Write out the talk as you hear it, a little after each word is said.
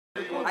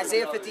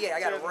Isaiah 58. I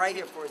got it right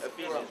here for you.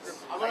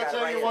 I'm going to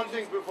tell you one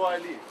thing before I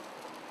leave.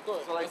 Go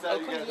ahead. So like that,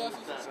 you guys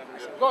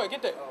understand. Go ahead,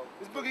 get that.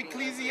 This book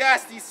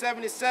Ecclesiastes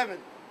 7:7.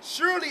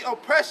 Surely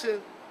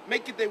oppression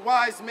maketh a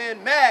wise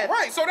man mad.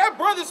 Right, so that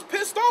brother's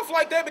pissed off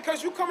like that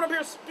because you coming up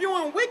here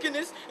spewing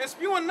wickedness and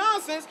spewing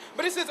nonsense,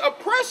 but it says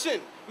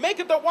oppression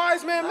maketh the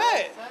wise man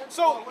mad.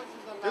 So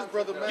This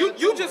brother, man. you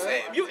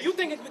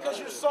think it's because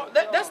you're soft.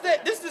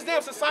 This is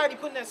damn society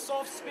putting that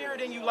soft spirit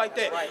in you like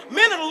that.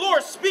 Men of the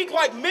Lord speak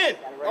like men.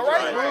 All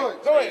right?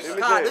 Go ahead.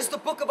 God, this is the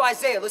book of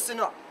Isaiah. Listen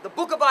up. The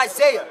book of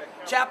Isaiah,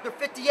 chapter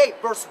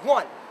 58, verse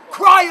 1.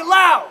 Cry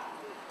aloud,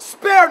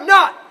 spare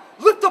not,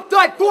 lift up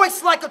thy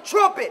voice like a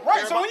trumpet.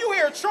 Right, so when you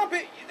hear a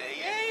trumpet,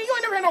 you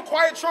ain't never had no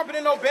quiet trumpet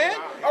in no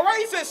band. All right,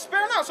 he says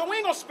spare not. So we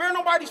ain't gonna spare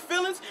nobody's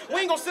feelings.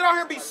 We ain't gonna sit out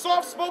here and be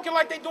soft-spoken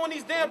like they do in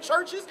these damn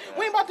churches.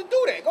 We ain't about to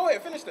do that. Go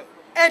ahead, finish that.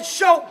 And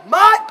show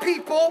my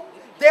people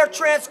their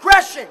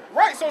transgression.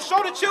 Right, so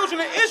show the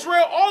children of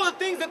Israel all the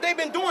things that they've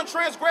been doing,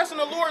 transgressing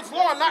the Lord's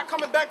law and not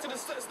coming back to the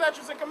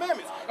statutes and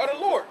commandments of the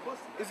Lord.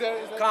 Is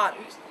that God.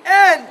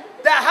 And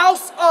the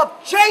house of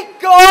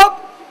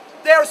Jacob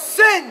their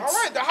sins. All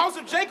right, the house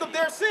of Jacob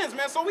their sins,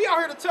 man. So we out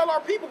here to tell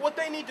our people what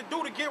they need to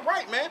do to get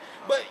right, man.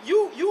 But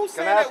you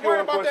saying that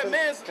word about that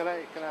man's... Can I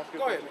ask you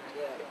a question? Go ahead.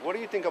 What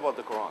do you think about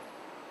the Quran?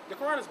 The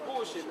Quran is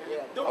bullshit, man.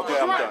 The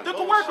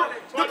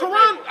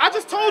Quran, I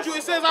just told you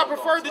it says I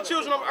prefer the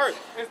children of earth.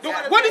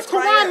 What does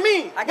Quran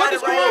mean? What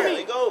does Quran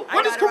mean?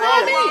 What does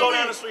Quran mean? Go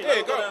down the street.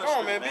 Yeah, go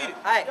on, man. Beat it.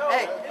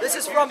 Hey, this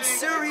is from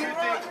Syria.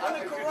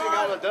 If you think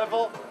I'm a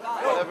devil,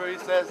 whatever he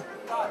says,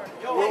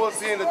 we will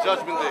see in the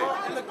judgment day.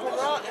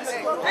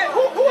 Hey,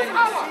 who is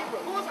Allah?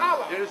 Who is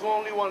Allah? There is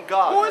only one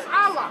God. Who is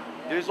Allah?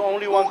 There is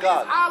only one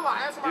God. Who is Allah?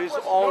 Answer my There is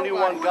question. only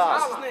one Who is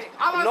God. Allah?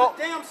 Allah's No. a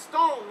damn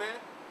stone, man.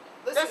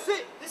 That's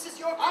it. This is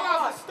your Quran.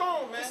 Allah's a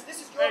stone, man. This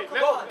is your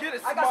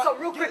Quran. I got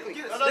something real quickly.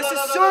 This is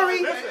Surah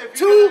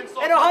 2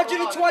 and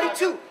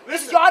 122.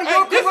 This is out of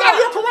your Quran. This is out of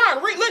your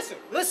Quran. Listen.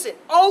 Listen,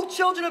 O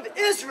children of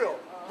Israel,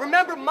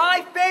 remember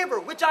my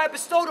favor which I have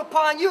bestowed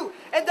upon you,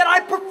 and that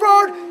I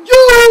preferred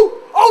you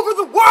over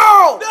the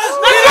world.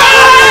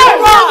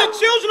 The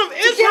children of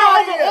Israel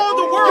over all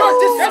the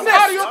world. You're dismissed. That's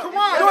out of your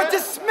Quran. You're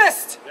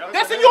dismissed.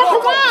 That's in your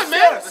Quran,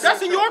 man.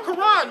 That's in your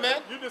Quran,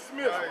 man. You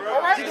dismissed, bro.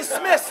 All right? You're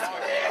dismissed.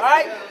 All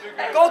right?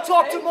 Go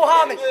talk to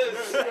Muhammad. Hey,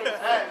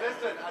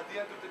 listen, at the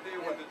end of the day,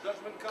 when the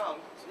judgment comes,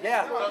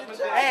 Yeah.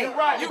 Hey,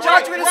 You're the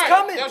judgment is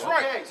coming. That's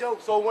right.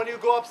 so when you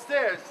go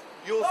upstairs,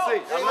 you'll see.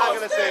 I'm not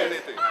going to say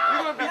anything.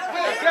 You're going to be put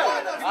to death.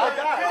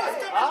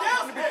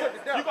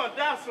 You're gonna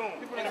die soon.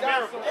 In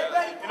America.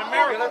 In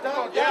America.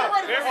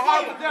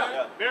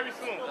 Very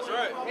soon. That's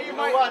right. You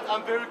know what?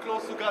 I'm very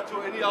close to God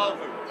to any of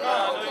them.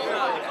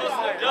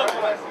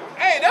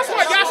 Hey, that's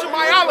why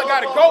Yashamayala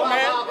got to go,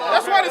 man.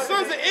 That's why the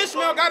sons of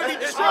Ishmael got to be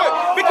destroyed.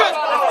 Because,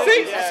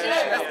 see,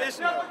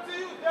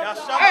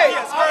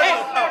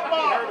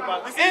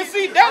 and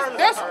see, that's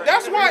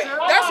why,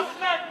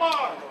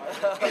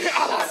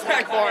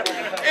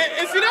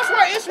 and see, that's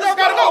why Ishmael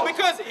got to go,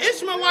 because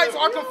Ishmaelites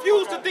are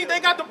confused to think they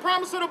got the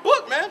promise of the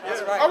book, man.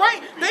 All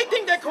right? They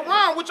think that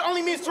Quran, which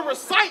only means to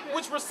recite,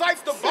 which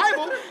recites the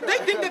Bible, they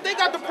think that they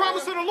got the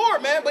promise of the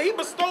Lord, man, but he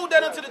bestowed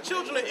that unto the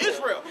children of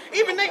Israel.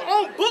 Even their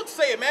own books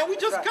say it, man. We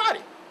just got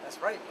it. That's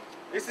right.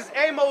 This is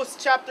Amos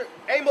chapter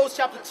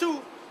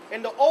 2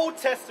 in the Old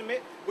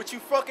Testament, which you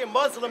fucking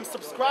Muslims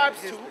subscribe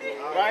to,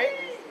 right?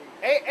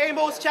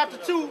 Amos chapter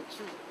 2,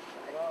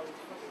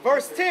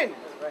 verse 10.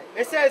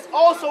 It says,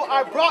 also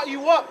I brought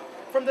you up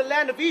from the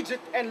land of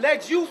Egypt and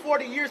led you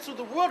 40 years through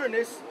the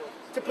wilderness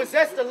to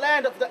possess the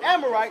land of the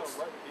Amorites,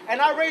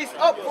 and I raised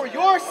up for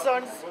your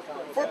sons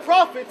for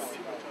prophets,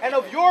 and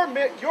of your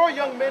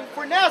young men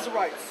for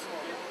Nazarites.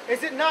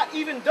 Is it not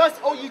even thus,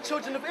 O ye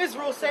children of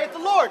Israel, saith the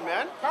Lord,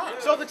 man?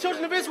 So the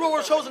children of Israel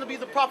were chosen to be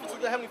the prophets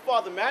of the Heavenly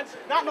Father, man.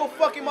 Not no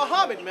fucking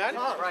Muhammad, man.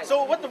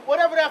 So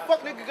whatever that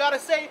fuck nigga gotta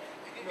say,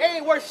 it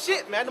ain't worth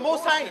shit, man. The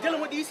Most High ain't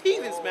dealing with these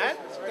heathens, man.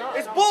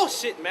 It's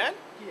bullshit, man.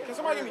 Can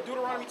somebody give me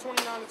Deuteronomy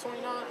 29 and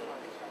 29?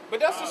 But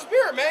that's the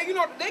spirit, man. You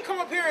know, they come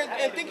up here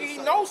and think he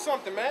knows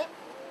something, man.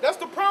 That's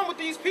the problem with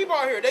these people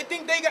out here. They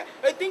think they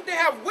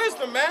have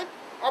wisdom, man.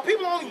 Our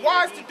people are only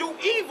wise to do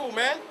evil,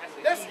 man.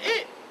 That's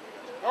it.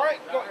 All right,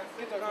 go ahead.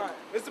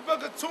 It's the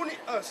book of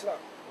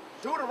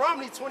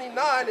Deuteronomy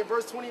 29 and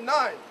verse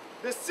 29.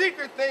 The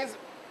secret things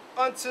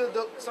unto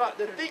the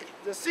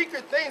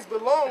secret things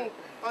belong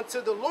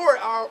unto the Lord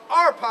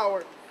our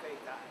power,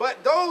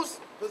 but those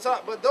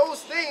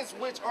things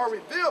which are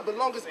revealed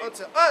belongeth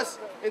unto us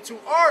and to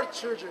our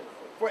children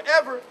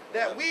forever,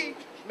 that we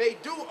may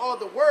do all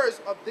the words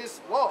of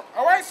this law.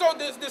 All right, so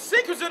the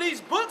secrets of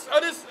these books,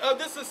 of this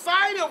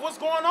society, of what's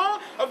going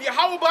on, of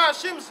Yahweh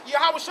Hashem's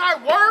Yahweh Shai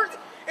words,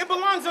 it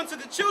belongs unto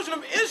the children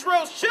of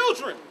Israel's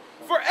children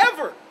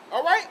forever.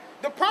 All right,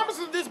 the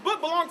promises of this book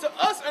belong to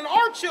us and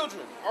our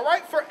children. All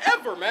right,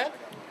 forever, man.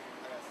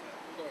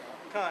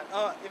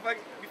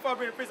 Before I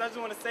bring the priest, I just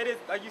want to say this.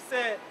 Like you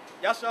said,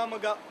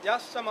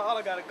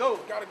 Yashamayala gotta go.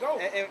 Gotta go.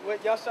 And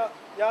what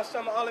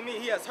Yashamayala mean,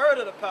 he has heard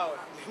of the power.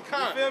 You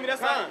feel me?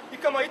 That's how you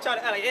come on, you try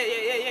to act like,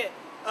 yeah.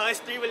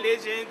 street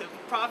religion, the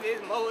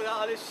prophets, Moses,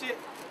 all this shit.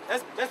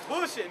 That's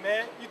bullshit,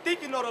 man. You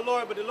think you know the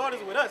Lord, but the Lord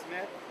is with us,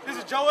 man. This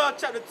is Joel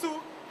chapter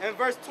 2 and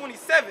verse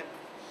 27.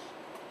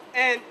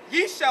 And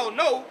ye shall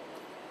know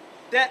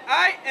that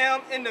I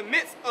am in the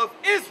midst of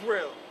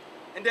Israel,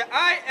 and that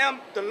I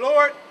am the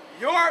Lord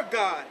your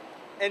God,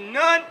 and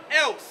none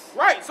else.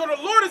 Right, so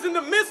the Lord is in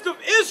the midst of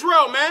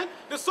Israel, man.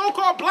 The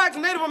so-called blacks,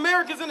 Native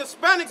Americans, and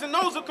Hispanics, and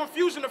those of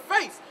confusion to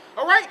face.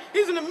 All right?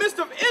 He's in the midst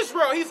of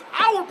Israel. He's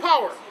our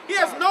power. He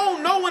has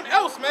known no one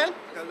else, man.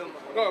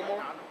 Go ahead,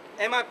 Mo.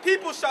 And my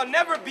people shall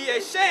never be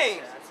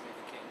ashamed.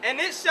 And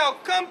it shall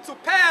come to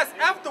pass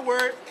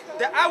afterward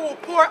that I will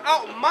pour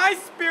out my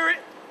spirit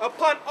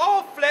upon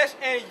all flesh,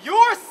 and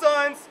your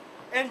sons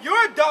and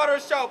your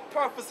daughters shall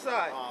prophesy.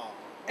 Right.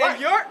 And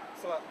your...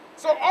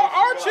 So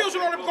our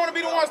children are going to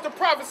be the ones to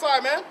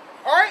prophesy, man.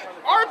 All right?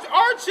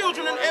 Our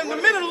children and the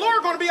men of the Lord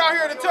are going to be out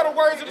here to tell the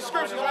words of the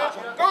scriptures, man.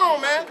 Go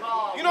on, man.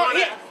 You know,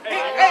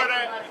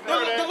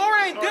 the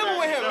Lord ain't dealing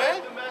with him,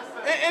 man.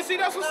 And see,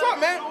 that's what's up,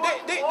 man.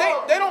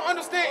 They don't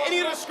understand any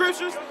of the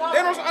scriptures. They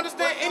don't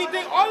understand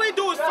anything. All they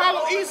do is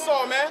follow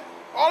Esau, man.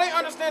 All they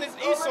understand is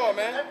Esau,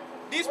 man.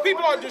 These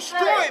people are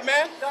destroyed,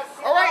 man.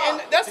 All right?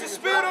 And that's the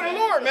spirit of the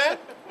Lord, man.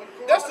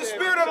 That's the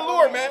spirit of the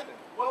Lord, man.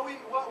 We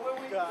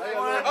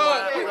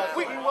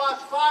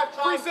watch 5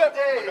 times Precept. a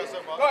day.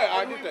 Go ahead,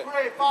 I did that.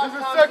 This This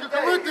is 2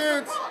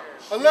 Corinthians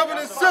 11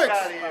 and 6.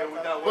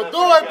 But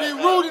though I be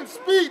rude in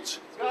speech,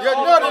 yet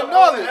not in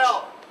knowledge.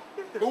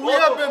 But we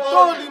have been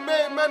thoroughly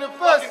made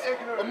manifest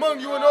among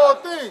you in all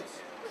things.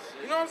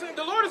 You know what I'm saying?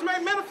 The Lord is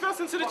made manifest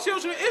into the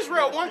children of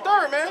Israel,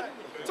 1/3, man.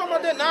 Talking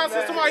about that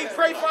nonsense, talking about he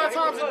prayed 5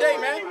 times a day,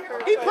 man.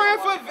 He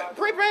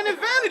praying in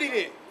vanity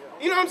then.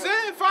 You know what I'm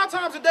saying? 5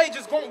 times a day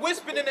just going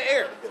whispering in the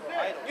air.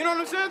 You know what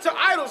I'm saying? To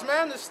idols,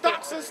 man, the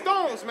stocks and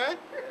stones, man.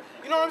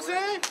 You know what I'm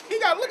saying?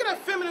 Look at that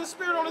feminine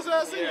spirit on his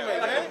ass anyway,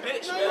 man.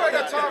 You know, you ain't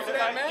got time for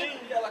that, man.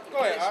 Go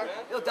ahead, all right.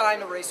 He'll die in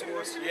the race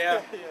horse.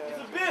 Yeah. He's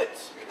a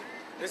bitch.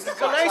 This is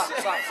Stop.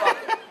 Galatians.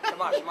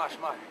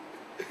 Shema.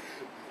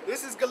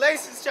 This is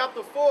Galatians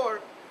chapter 4,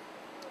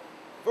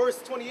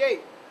 verse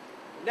 28.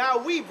 Now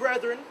we,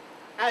 brethren,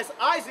 as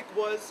Isaac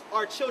was,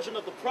 are children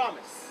of the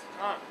promise.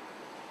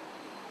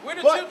 We're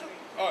the But- children.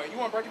 Oh, you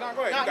want to break it down?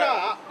 Go ahead. Nah, You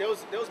got it. there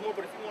was more,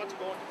 but if you want to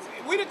go on.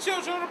 We the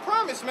children of the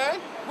promise, man.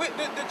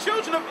 The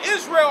children of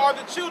Israel are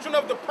the children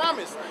of the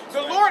promise.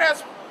 The Lord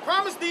has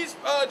promised these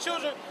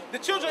children, the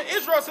children of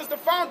Israel, since the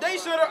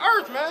foundation of the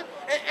earth, man.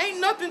 And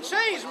ain't nothing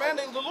changed, man.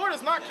 The Lord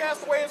has not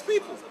cast away his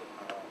people.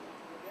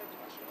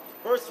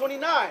 Verse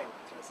 29.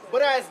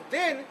 But as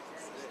then,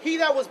 he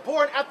that was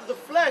born after the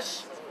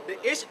flesh, the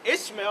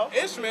Ishmael,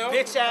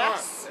 bitch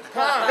ass,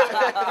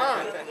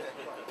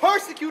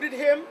 persecuted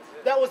him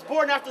that was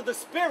born after the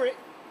spirit,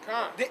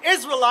 the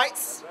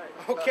Israelites,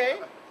 okay?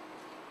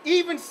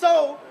 Even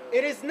so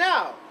it is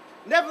now.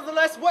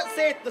 Nevertheless, what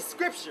saith the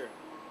scripture?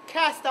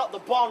 Cast out the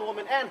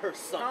bondwoman and her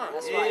son.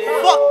 That's right.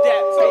 Fuck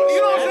that. So, bitch,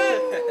 you know man.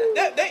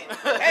 what I'm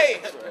saying? Hey,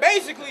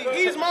 basically,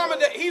 he's mad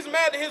that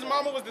his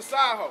mama was the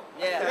side hoe.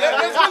 Yeah.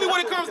 That's really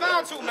what it comes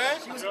down to, man.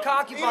 She was a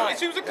concubine.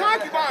 She was a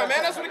concubine,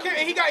 man. That's what it came.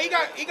 And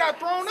he got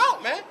thrown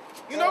out, man.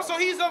 You know, so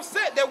he's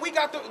upset that we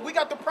got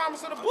the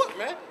promise of the book,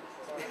 man.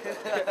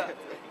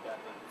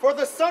 For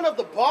the son of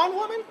the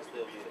bondwoman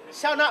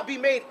shall not be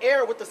made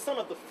heir with the son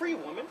of the free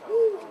woman.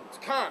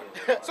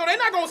 So they're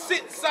not gonna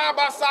sit side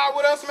by side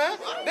with us, man.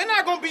 They're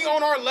not gonna be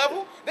on our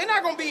level. They're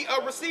not gonna be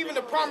receiving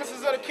the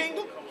promises of the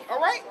kingdom.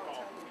 All right?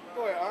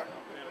 Go ahead, all right.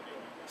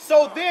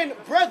 So then,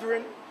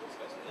 brethren,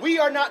 we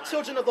are not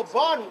children of the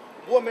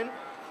bondwoman,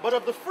 but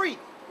of the free.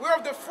 We're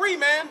of the free,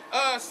 man.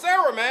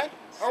 Sarah, man.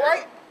 All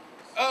right?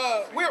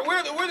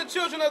 We're the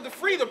children of the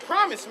free, the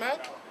promise, man.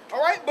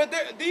 All right? But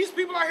these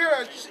people out here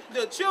are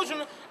the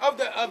children of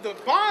the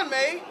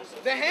bondmaid,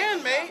 the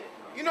handmaid.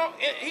 You know,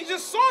 he's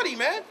just salty,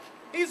 man.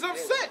 He's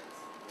upset.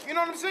 You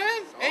know what I'm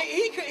saying? And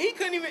he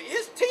couldn't even,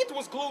 his teeth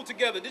was glued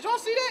together. Did y'all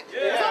see that?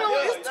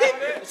 Yeah. His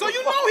teeth. So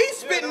you know he's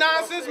spitting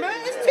nonsense, man.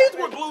 His teeth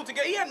were glued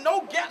together. He had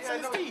no gaps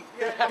in his teeth.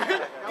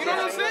 You know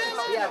what I'm saying?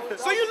 Man?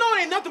 So you know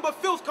ain't nothing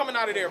but filth coming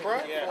out of there, bro.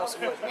 Yeah.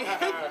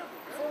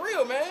 For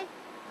real, man.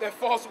 That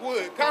false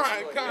wood. Come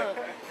on. Go ahead,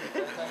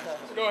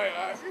 all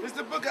right. This is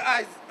the book of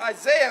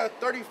Isaiah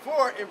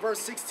 34 and verse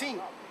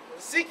 16.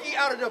 Seek ye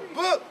out of the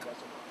book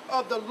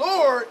of the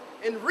Lord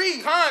and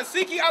read.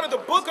 Seek ye out of the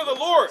book of the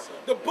Lord.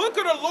 The book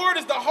of the Lord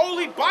is the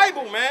Holy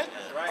Bible, man.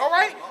 All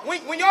right?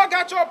 When y'all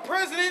got your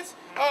presidents,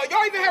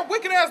 y'all even had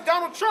wicked ass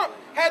Donald Trump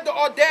had the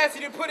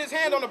audacity to put his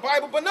hand on the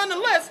Bible, but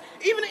nonetheless,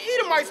 even the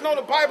Edomites know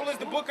the Bible is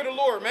the book of the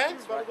Lord, man.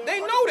 They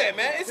know that,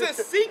 man. It says,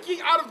 seek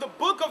ye out of the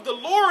book of the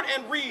Lord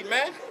and read,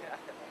 man.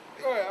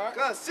 Go ahead, all right.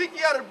 God, seek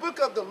ye out of the book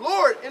of the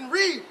Lord and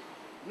read.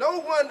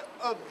 No one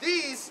of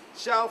these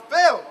shall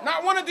fail.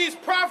 Not one of these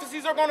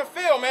prophecies are going to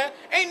fail, man.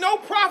 Ain't no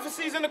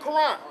prophecies in the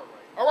Quran.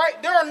 All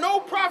right, there are no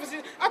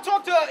prophecies. I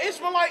talked to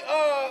Ishmaelite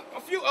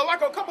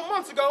a couple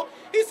months ago.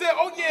 He said,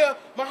 "Oh yeah,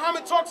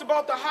 Muhammad talks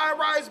about the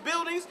high-rise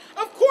buildings."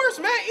 Of course,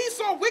 man.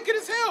 Esau wicked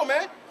as hell,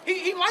 man.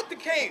 He liked the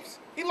caves.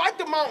 He liked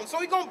the mountains. So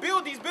he gonna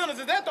build these buildings.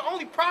 Is that the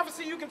only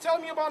prophecy you can tell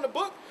me about in the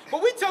book?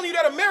 But we telling you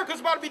that America's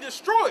about to be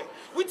destroyed.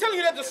 We telling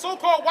you that the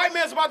so-called white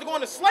man's about to go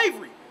into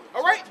slavery.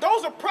 All right?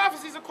 Those are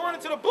prophecies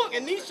according to the book,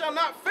 and these shall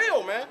not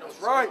fail, man. That's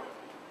right.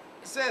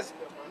 It says,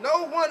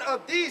 no one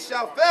of these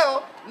shall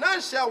fail,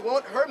 none shall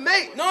want her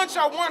mate. None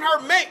shall want her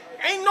mate.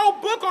 Ain't no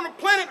book on the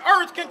planet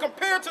Earth can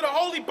compare to the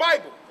Holy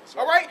Bible.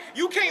 All right?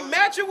 You can't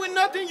match it with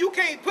nothing. You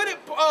can't put it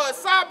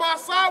side by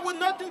side with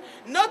nothing.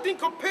 Nothing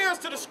compares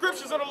to the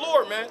scriptures of the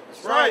Lord, man.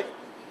 That's right.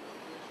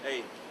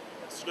 Hey,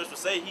 scripture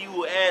say he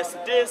who adds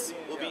to this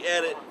will be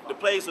added, the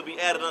place will be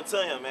added unto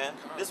him, man.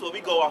 This is what we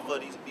go off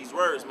of, these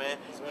words, man.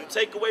 You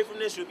take away from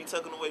this, you'll be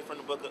taken away from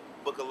the book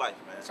of life,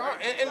 man.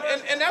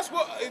 And that's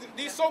what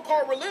these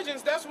so-called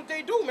religions, that's what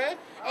they do, man.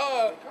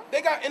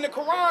 They got in the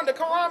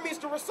Quran means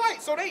to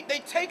recite. So they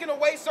taking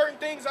away certain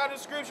things out of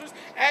the scriptures,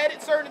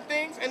 added certain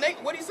things, and they,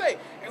 what do you say?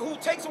 Who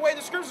takes away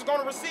the scriptures is going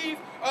to receive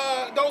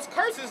those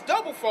curses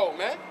double fold,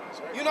 man.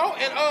 You know,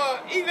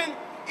 and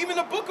even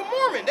the Book of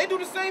Mormon, they do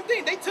the same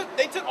thing. They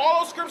took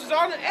all those scriptures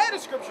out and added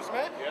scriptures,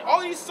 man. Yeah.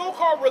 All these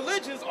so-called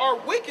religions are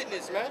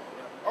wickedness, man.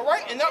 All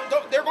right, and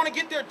they're going to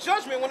get their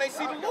judgment when they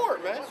see the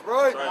Lord, man. That's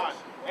right.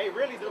 Hey,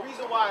 really, the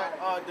reason why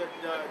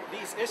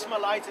these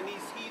Ishmaelites and these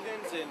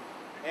heathens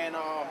and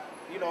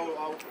you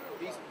know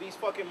these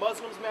fucking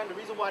Muslims, man, the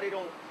reason why they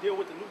don't deal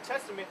with the New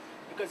Testament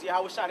because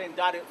Yahushua didn't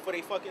die for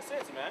their fucking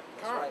sins, man.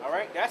 Right. All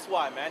right, that's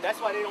why, man. That's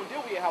why they don't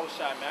deal with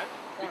Yahushua, man.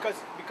 Because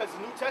the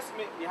New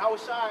Testament,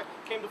 Yahushua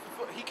came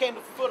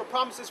to fulfill the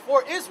promises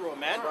for Israel,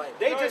 man. Right.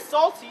 They just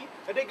salty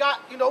that they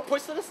got, you know,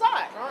 pushed to the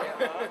side.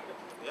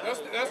 That's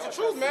the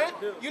truth, man.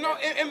 You know,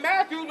 in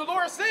Matthew, the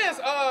Lord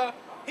says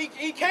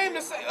he came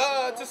to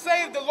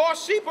save the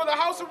lost sheep of the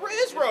house of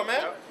Israel,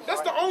 man.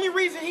 That's the only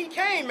reason he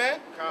came, man.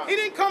 He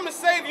didn't come to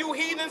save you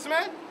heathens,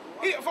 man.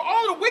 For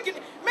all the wicked,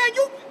 man,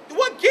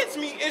 what gets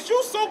me is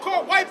you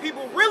so-called white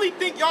people really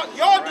think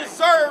y'all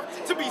deserve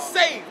to be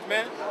saved,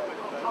 man.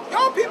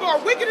 Y'all people are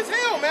wicked as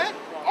hell, man.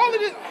 All of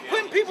this,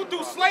 putting people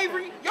through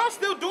slavery, y'all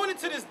still doing it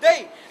to this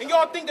day, and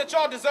y'all think that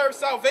y'all deserve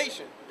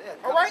salvation,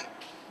 all right?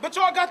 But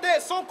y'all got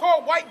that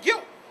so-called white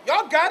guilt.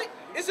 Y'all got it.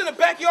 It's in the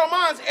back of your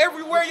minds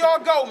everywhere y'all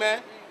go,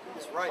 man.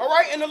 That's right. All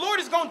right, and the Lord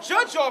is going to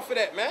judge y'all for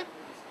that, man.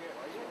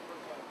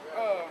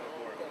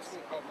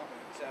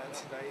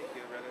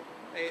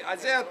 Hey,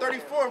 Isaiah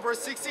 34 and verse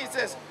 16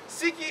 says,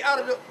 seek ye out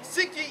of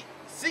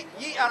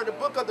the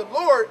book of the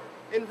Lord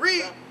and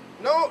read.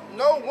 No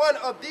one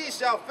of these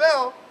shall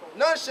fail,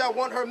 none shall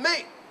want her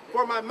mate.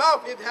 For my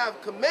mouth it have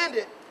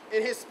commanded,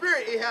 and his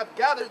spirit it have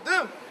gathered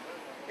them.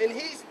 And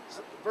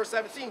verse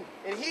 17,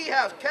 and he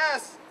has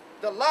cast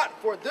the lot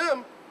for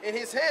them, and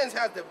his hands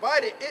has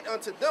divided it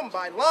unto them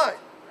by line.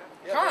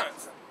 Yeah,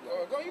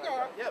 go, you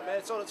got it. Yeah,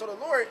 man. So the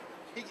Lord,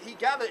 he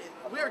gathered.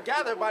 We are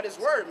gathered by this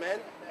word, man.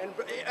 And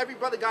every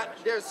brother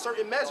got their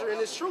certain measure in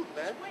this truth,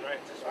 man. Right.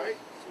 All right.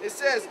 It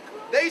says,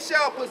 they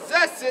shall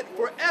possess it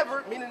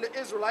forever, meaning the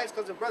Israelites,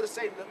 because the brothers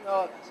say,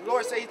 the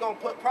Lord say he's going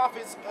to put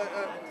prophets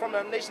from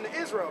the nation of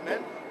Israel,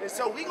 man. And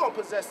so we going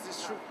to possess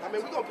this truth. I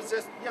mean, we're going to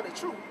possess, the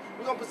truth.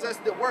 We're going to possess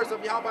the words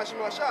of Yahweh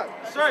Shema Shai.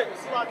 That's right.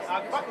 If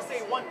I can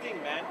say one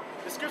thing, man.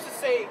 The scriptures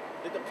say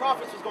that the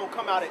prophets was going to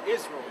come out of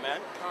Israel,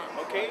 man.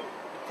 Okay?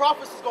 The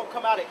prophets was going to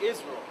come out of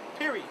Israel,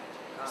 period.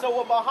 So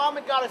what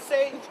Muhammad got to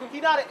say, he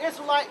not an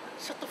Israelite,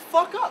 shut the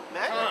fuck up,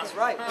 man. That's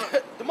right.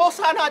 The Most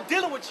High not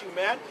dealing with you,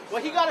 man.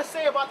 What he got to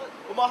say about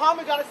what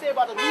Muhammad got to say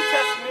about the New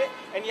Testament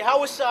and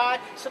Yahushua,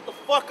 shut the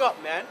fuck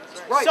up, man.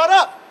 Right. Shut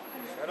up.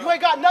 You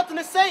ain't got nothing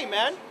to say,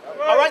 man.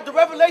 All right, the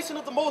revelation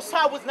of the Most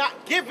High was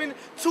not given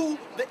to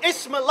the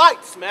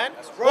Ishmaelites, man.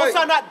 That's right. Most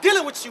High not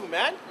dealing with you,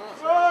 man.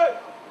 That's right.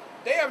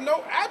 They have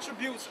no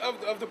attributes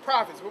of the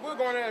prophets, but we'll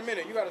go on in a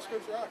minute. You got a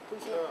scripture out?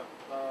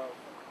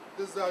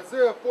 This is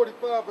Isaiah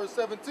 45, verse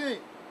 17.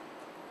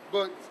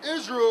 But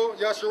Israel,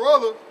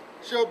 Yasharallah,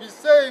 shall be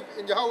saved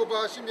in Yahweh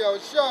B'Hashim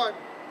Yahushua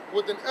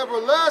with an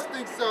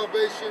everlasting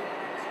salvation.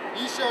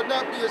 Ye shall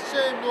not be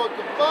ashamed nor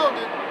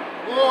confounded,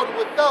 world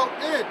without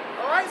end.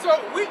 All right, so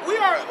we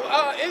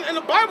are, in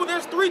the Bible,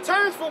 there's 3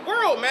 terms for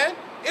world, man.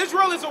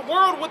 Israel is a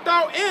world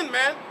without end,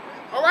 man.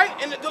 All right,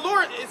 and the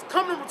Lord is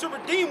coming to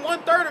redeem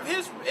 1/3 of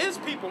his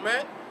people,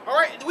 man. All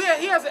right,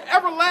 he has an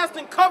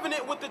everlasting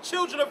covenant with the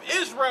children of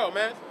Israel,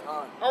 man.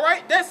 All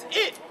right, that's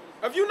it.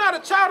 If you're not a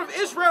child of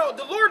Israel,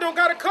 the Lord don't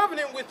got a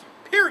covenant with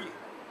you, period.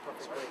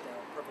 Perfect breakdown,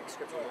 perfect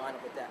scripture to line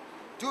up with that.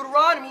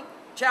 Deuteronomy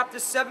chapter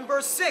 7,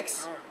 verse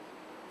 6.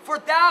 For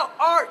thou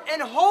art an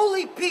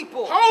holy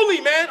people. Holy,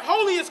 man.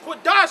 Holy is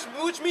Quadash,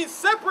 which means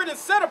separate and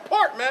set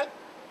apart, man.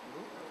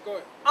 Go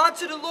ahead.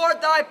 Unto the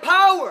Lord thy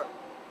power.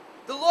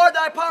 The Lord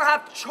thy power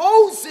hath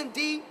chosen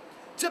thee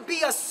to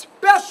be a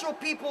special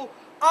people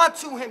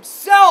unto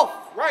himself.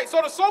 Right, so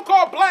the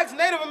so-called blacks,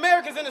 Native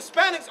Americans, and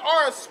Hispanics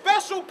are a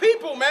special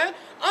people, man,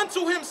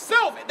 unto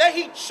himself that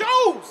he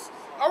chose,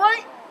 all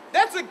right?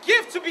 That's a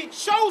gift to be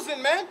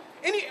chosen, man.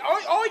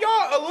 All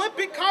y'all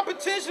Olympic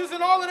competitions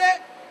and all of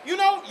that, you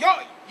know,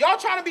 y'all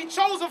trying to be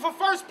chosen for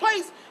first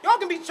place. Y'all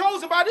can be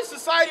chosen by this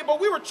society, but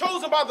we were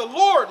chosen by the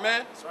Lord,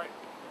 man. That's right.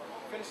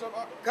 Finish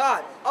up.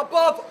 God,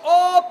 above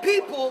all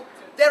people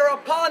that are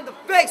upon the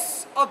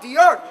face of the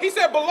earth. He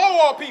said below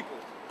all people.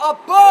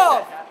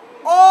 Above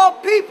all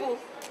people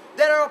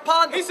that are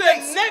upon the He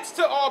face. said next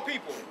to all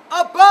people.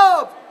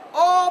 Above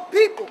all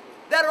people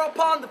that are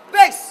upon the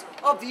face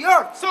of the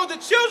earth. So the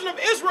children of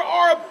Israel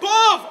are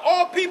above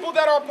all people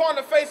that are upon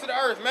the face of the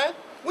earth, man.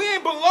 We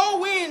ain't below,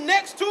 we ain't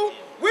next to.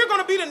 We're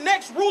going to be the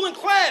next ruling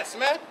class,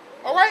 man.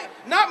 All right?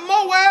 Not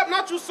Moab,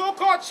 not you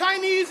so-called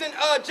Chinese and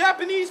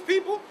Japanese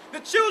people. The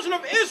children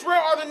of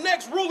Israel are the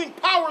next ruling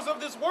powers of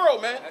this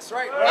world, man. That's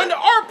right. Under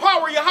our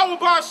power, Yahweh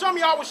Ba'asham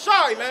Yahweh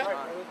Shai, man.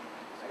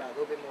 I got a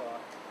little bit more.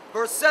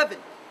 Verse 7.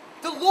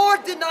 The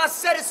Lord did not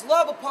set his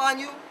love upon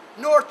you,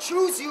 nor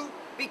choose you,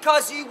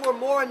 because ye were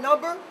more in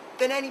number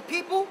than any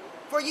people,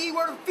 for ye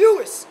were the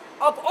fewest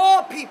of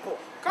all people.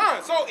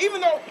 So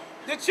even though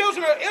the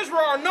children of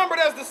Israel are numbered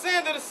as the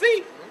sand of the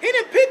sea, he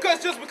didn't pick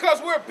us just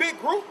because we're a big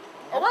group.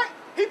 All right?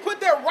 He put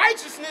that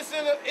righteousness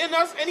in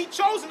us, and he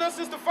chosen us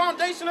since the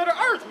foundation of the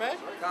earth, man.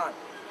 God.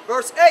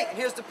 Verse 8, and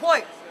here's the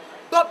point.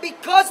 But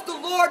because the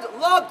Lord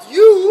loved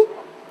you,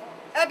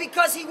 and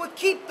because he would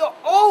keep the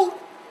oath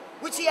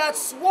which he had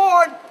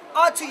sworn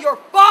unto your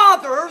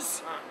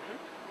fathers,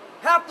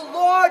 hath the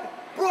Lord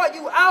brought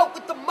you out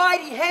with the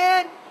mighty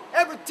hand,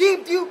 and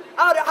redeemed you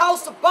out of the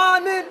house of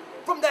bondmen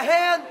from the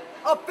hand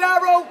of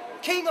Pharaoh,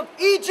 king of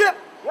Egypt.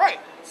 Right.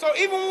 So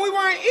even when we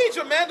were in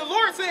Egypt, man, the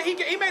Lord said he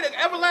made an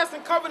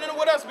everlasting covenant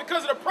with us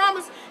because of the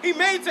promise he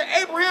made to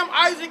Abraham,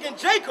 Isaac, and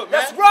Jacob,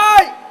 man. That's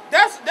right.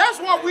 That's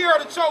why we are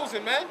the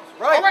chosen, man.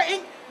 Right. All right.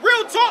 And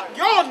real talk,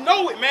 y'all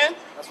know it, man.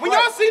 That's when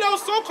right. y'all see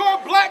those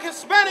so-called black,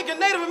 Hispanic, and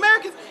Native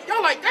Americans,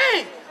 y'all like,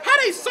 dang,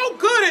 how they so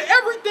good at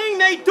everything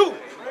they do?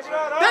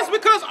 That's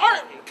because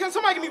can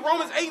somebody give me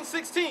Romans 8 and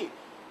 16?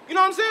 You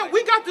know what I'm saying?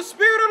 We got the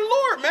Spirit of the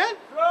Lord, man.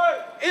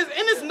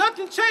 And it's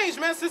nothing changed,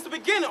 man, since the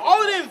beginning.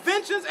 All of the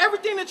inventions,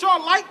 everything that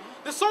y'all like,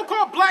 the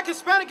so-called black,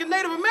 Hispanic, and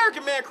Native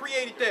American man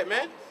created that,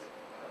 man.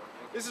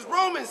 This is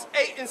Romans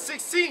 8 and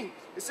 16.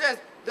 It says,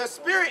 the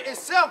Spirit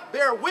itself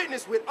bear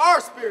witness with our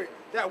spirit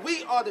that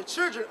we are the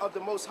children of the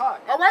Most High.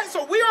 All right,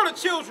 so we are the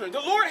children. The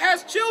Lord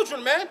has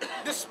children, man.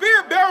 The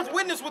Spirit bears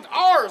witness with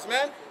ours,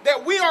 man,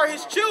 that we are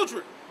his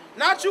children.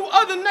 Not you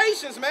other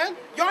nations, man.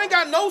 Y'all ain't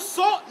got no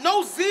salt,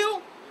 no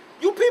zeal.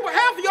 You people,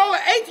 half of y'all are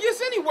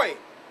atheists anyway.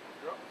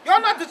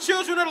 Y'all not the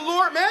children of the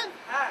Lord, man.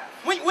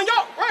 When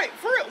y'all, right,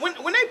 for real,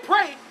 when they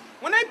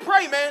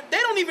pray, man, they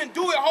don't even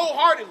do it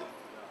wholeheartedly.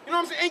 You know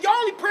what I'm saying? And y'all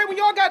only pray when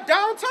y'all got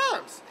down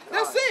times.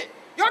 That's it.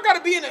 Y'all got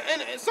to be in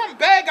something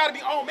bad got to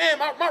be, oh man,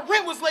 my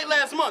rent was late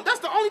last month. That's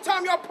the only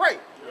time y'all pray.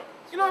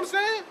 You know what I'm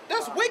saying?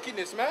 That's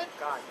wickedness, man.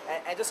 God.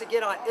 And just to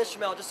get on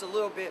Ishmael just a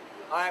little bit,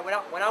 all right,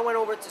 when I went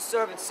over to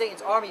serve in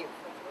Satan's army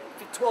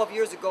 12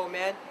 years ago,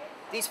 man,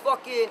 these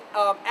fucking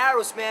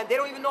Arabs, man, they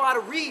don't even know how to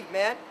read,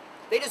 man.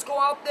 They just go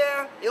out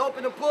there, they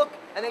open a book,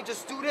 and they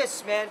just do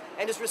this, man,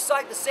 and just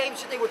recite the same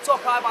shit they were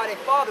taught by their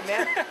father,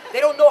 man.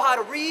 They don't know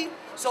how to read,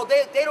 so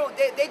they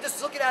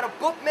just looking at a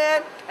book,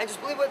 man, and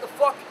just believe what the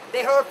fuck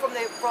they heard from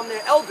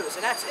their elders,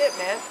 and that's it,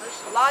 man.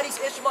 A lot of these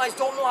Ishmaelites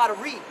don't know how to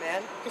read,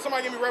 man. Can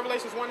somebody give me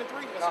Revelations 1 and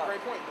 3? That's a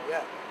great point.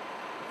 Yeah.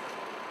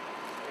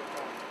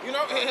 You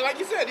know, like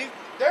you said,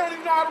 they don't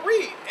even know how to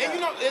read. And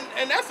you know,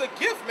 and that's a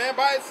gift, man,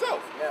 by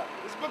itself. Yeah.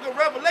 This book of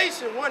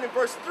Revelation 1 and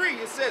verse 3,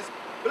 it says,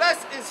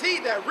 blessed is he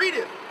that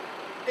readeth,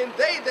 and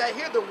they that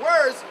hear the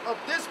words of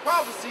this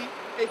prophecy,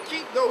 and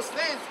keep those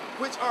things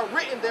which are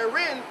written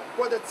therein,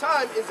 for the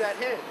time is at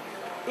hand.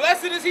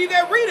 Blessed is he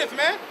that readeth,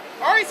 man.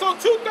 All right, so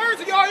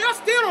 2/3 of y'all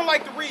still don't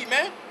like to read,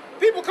 man.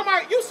 People come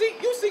out, you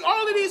see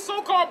all of these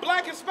so-called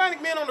black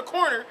Hispanic men on the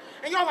corner,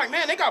 and y'all like,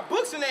 man, they got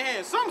books in their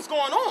hands. Something's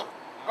going on.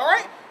 All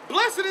right?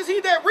 Blessed is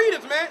he that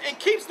readeth, man, and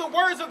keeps the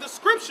words of the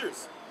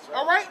scriptures.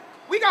 All right?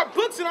 We got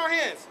books in our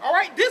hands. All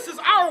right? This is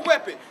our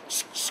weapon.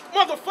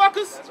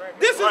 Motherfuckers.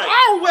 This is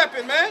our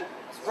weapon, man.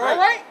 All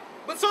right?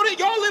 But so that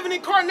y'all living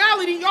in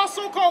carnality, y'all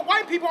so-called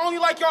white people only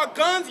like y'all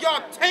guns,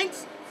 y'all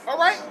tanks. All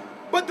right?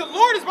 But the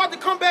Lord is about to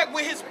come back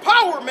with his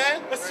power,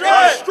 man. And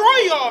destroy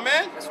y'all,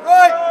 man. That's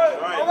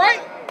right. All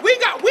right? We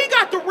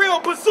got the real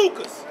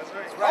bazookas.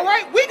 All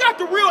right? We got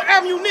the real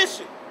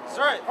ammunition. That's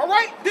right. All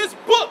right? This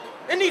book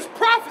and these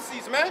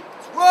prophecies, man.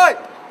 That's right.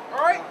 All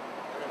right?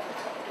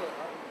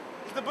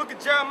 It's the book of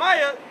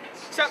Jeremiah,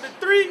 chapter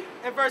 3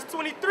 and verse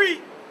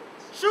 23.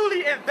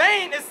 Truly in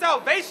vain is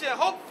salvation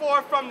hoped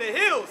for from the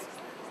hills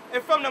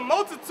and from the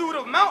multitude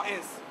of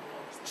mountains.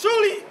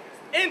 Truly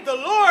in the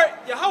Lord,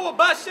 Yahweh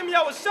Ba'ashem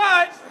Yahweh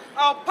Shai,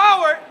 our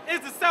power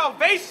is the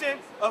salvation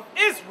of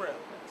Israel.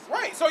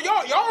 Right. So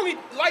y'all only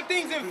like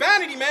things in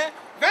vanity, man.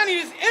 Vanity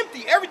is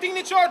empty. Everything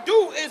that y'all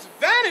do is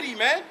vanity,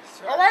 man.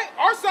 All right?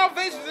 Our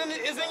salvation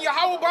is in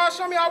Yahweh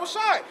Ba'ashem Yahweh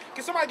Shai.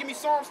 Can somebody give me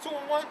Psalms 2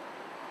 and 1?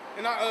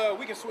 And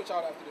we can switch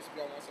out after this if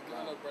y'all want something.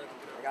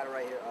 I got it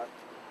right here.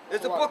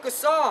 It's the book of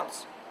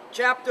Psalms,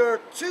 chapter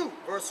 2,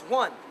 verse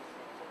 1.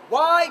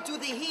 Why do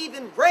the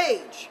heathen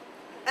rage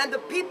and the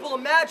people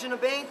imagine a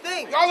vain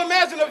thing? Y'all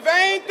imagine a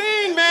vain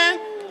thing, man.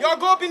 Y'all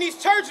go up in these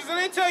churches and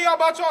they tell y'all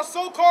about y'all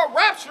so-called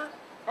rapture.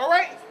 All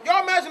right?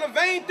 Y'all imagine a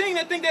vain thing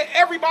that think that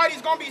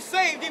everybody's going to be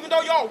saved even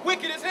though y'all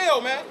wicked as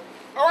hell, man.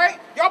 All right?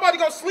 Y'all about to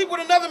go sleep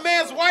with another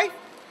man's wife?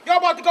 Y'all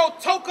about to go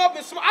toke up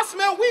and I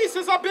smell weed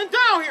since I've been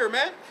down here,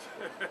 man.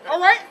 All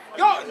right?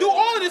 Y'all do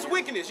all of this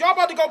wickedness. Y'all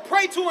about to go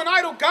pray to an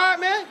idol god,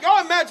 man?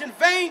 Y'all imagine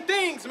vain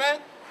things, man.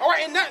 All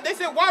right? And they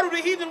said, why do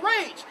the heathen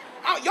rage?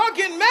 Y'all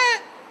getting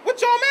mad? What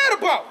y'all mad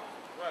about?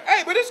 Right.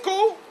 Hey, but it's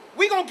cool.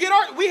 We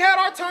had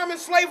our time in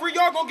slavery,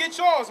 y'all gonna get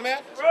yours,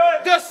 man.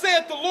 Right. Thus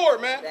saith the Lord,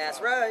 man.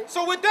 That's right.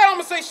 So with that, I'm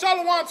gonna say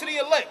shalom to the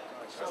elect.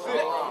 That's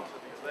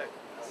it.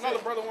 Another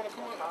brother wanna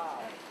come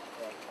up?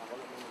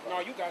 No,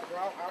 you got it, bro.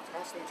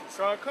 I'll stay to you.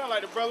 Son, come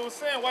like the brother was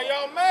saying, why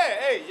y'all mad?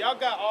 Hey, y'all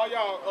got all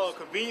y'all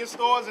convenience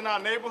stores in our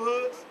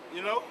neighborhoods,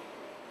 you know?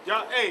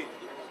 Y'all, hey,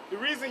 the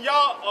reason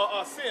y'all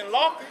are sitting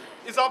lofty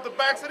is off the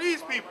backs of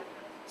these people.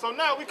 So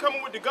now we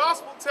coming with the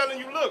gospel telling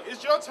you, look,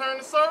 it's your turn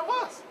to serve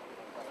us.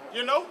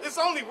 You know, it's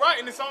only right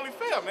and it's only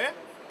fair, man.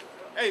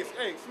 Hey,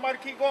 somebody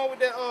keep going with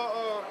that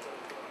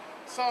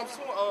Psalms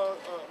 2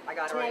 I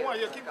got it 2 right and 1.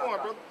 here. Yeah, keep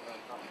going,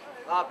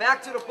 brother.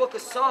 Back to the book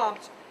of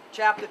Psalms,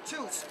 chapter 2.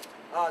 Do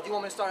you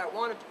want me to start at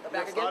 1 or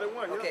back again? Start at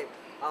 1, yeah. Okay.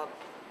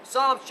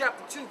 Psalms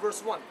chapter 2,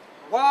 verse 1.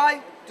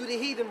 Why do the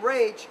heathen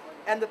rage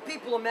and the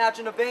people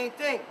imagine a vain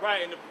thing?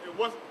 Right, and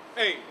what's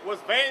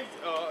vain?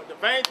 The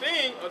vain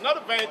thing,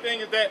 another vain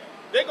thing is that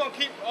they're gonna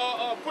keep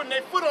putting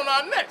their foot on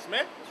our necks,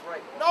 man. That's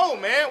right. No,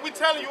 man, we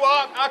telling you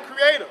our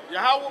Creator,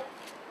 Yahweh,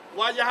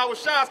 why Yahweh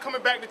Shai's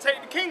coming back to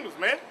take the kingdoms,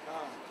 man.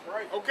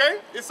 Right. Okay,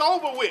 it's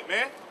over with,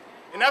 man,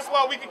 and that's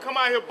why we can come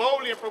out here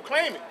boldly and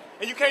proclaim it,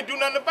 and you can't do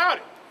nothing about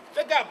it.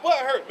 That got butt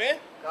hurt, man.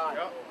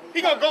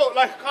 He gonna go,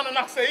 like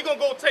Kananah said, he gonna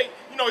go take,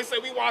 you know, he said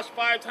we wash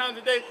 5 times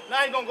a day. Now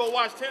he gonna go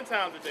wash 10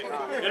 times a day,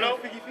 you know?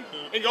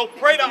 And go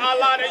pray to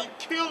Allah that you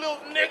kill those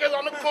niggas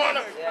on the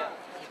corner. Yeah.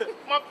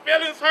 My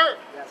feelings hurt.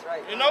 That's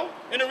right. You know?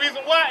 And the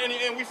reason why,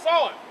 and we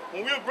saw it.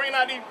 When we were bringing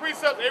out these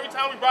precepts, every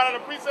time we brought out a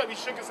precept, he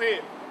shook his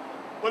head.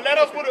 But let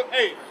us put a,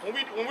 hey, when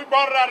we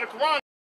brought it out of the Quran,